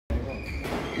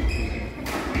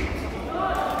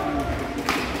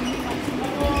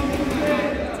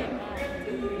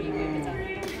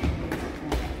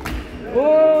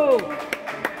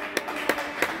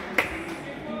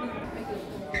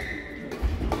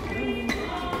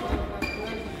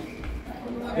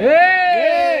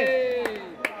Yay!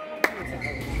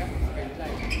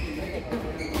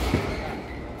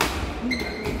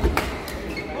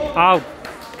 Out.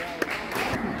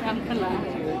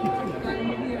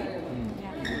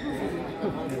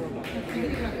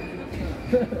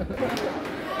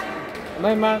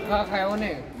 May makakayaw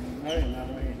na eh.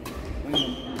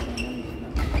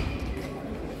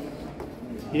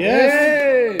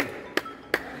 Yes!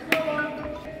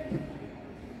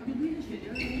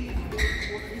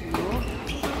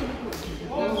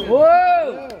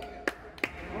 Whoa!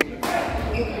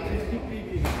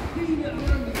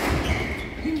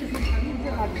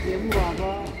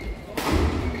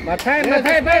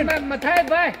 Mathai,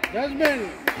 bye.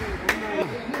 Jasmine!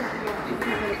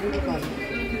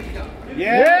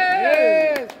 Yes!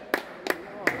 Yes!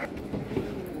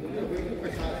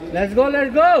 Let's go,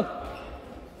 let's go!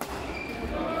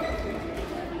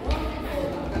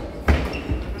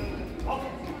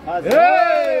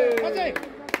 Hey!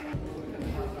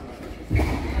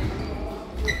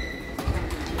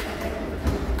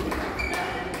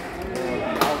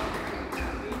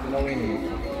 No winning.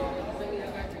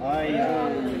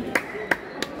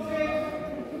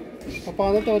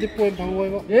 Paano to? Di po yung pangway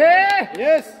mo. Yeah!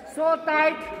 Yes! So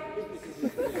tight!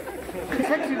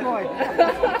 Sexy boy!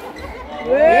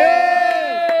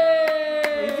 Yay!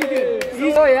 Easy game. Easy,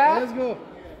 yeah? Let's go!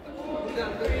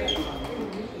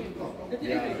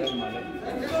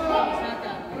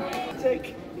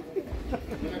 Check!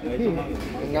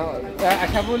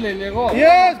 Asabu le go.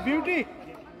 Yes! Beauty!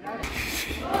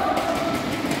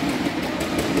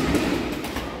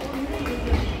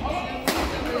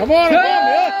 Come on! Come on!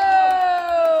 Yes!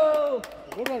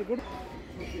 Good one, good.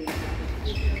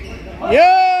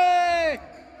 Yay!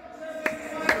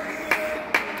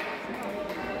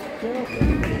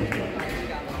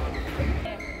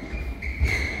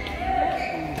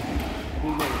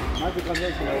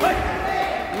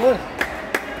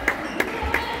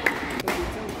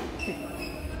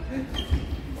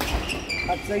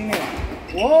 At sa inyo.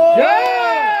 Whoa! Yo!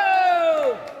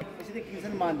 Kasi di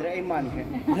Kingson mandre ay man.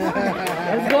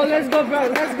 Let's go, bro.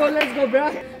 Let's go, bro.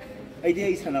 Ay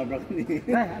di isa na bro.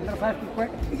 Under 5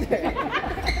 quick.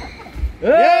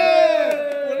 Yay!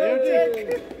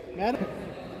 Man.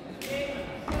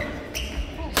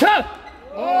 Shot!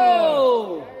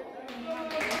 Oh!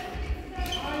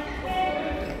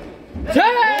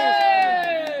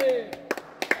 Yay!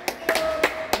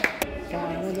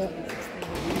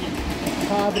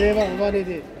 Padre va vale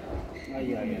de.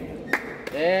 Ay ay.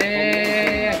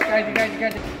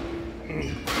 Guys.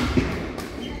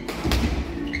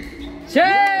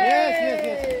 Yes.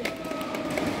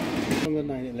 Number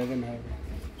 9, 11 high.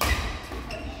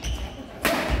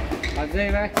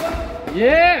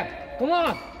 Yeah! Come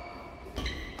on!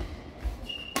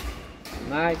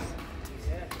 Nice.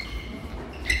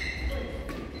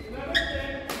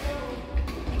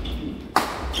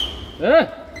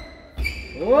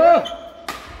 Oh!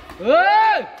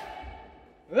 Hey!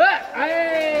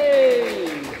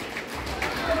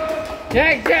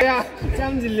 Check! Yeah,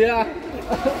 Sam Zilia.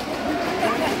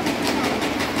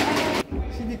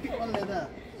 Sinipik ko lang na.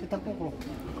 Si tapo ko.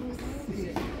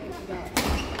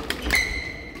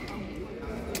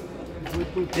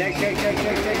 Check.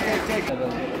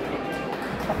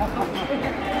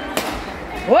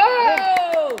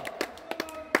 Whoa!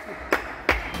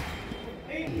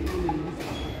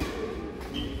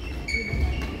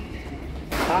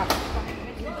 Ha.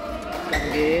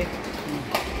 Canggih.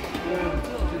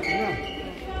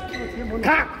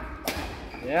 Kak.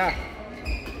 Yeah.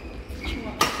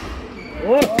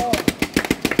 Oh.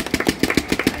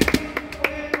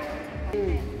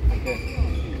 Okay.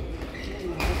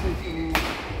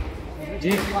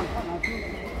 Ji.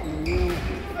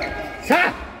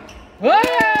 Sa. Hey!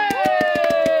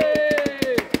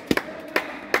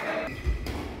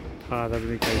 Ada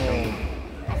beli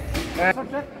kayak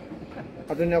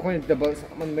Atau ni aku ni double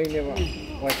man main ni apa?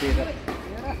 Why tidak?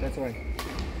 That's why.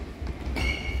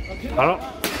 Halo.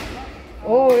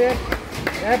 Oh yeah.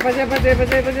 Pasal.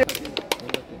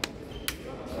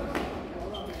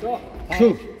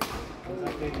 Two.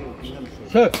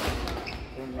 Sir.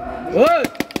 Good.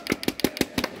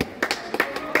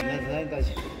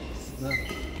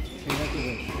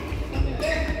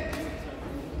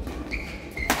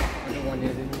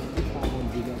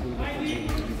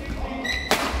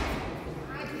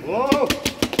 Whoa!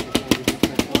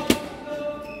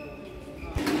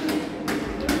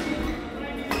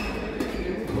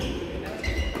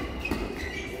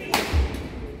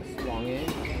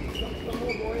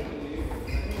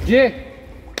 J.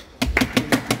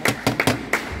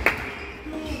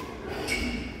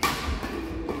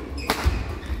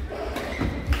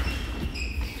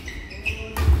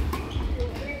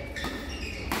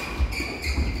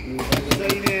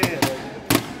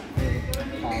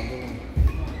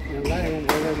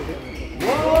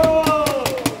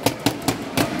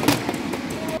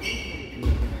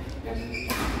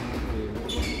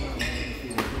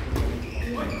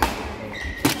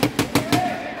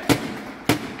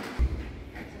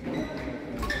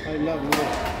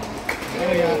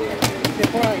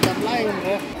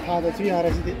 ada tu yang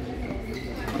rasa dia.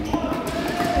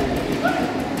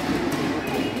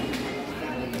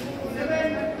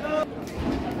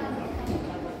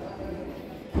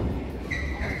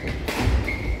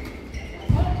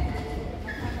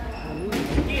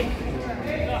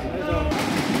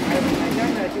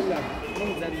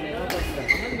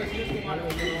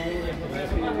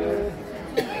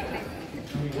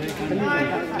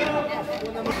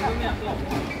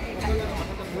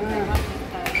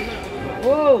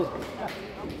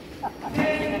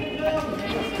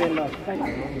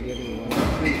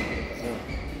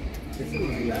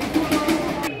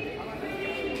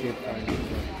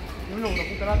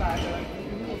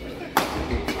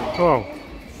 Oh.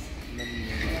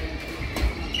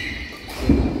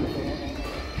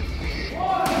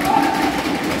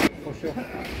 Wow.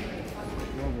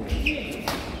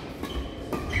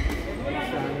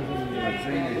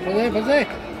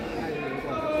 Banzai.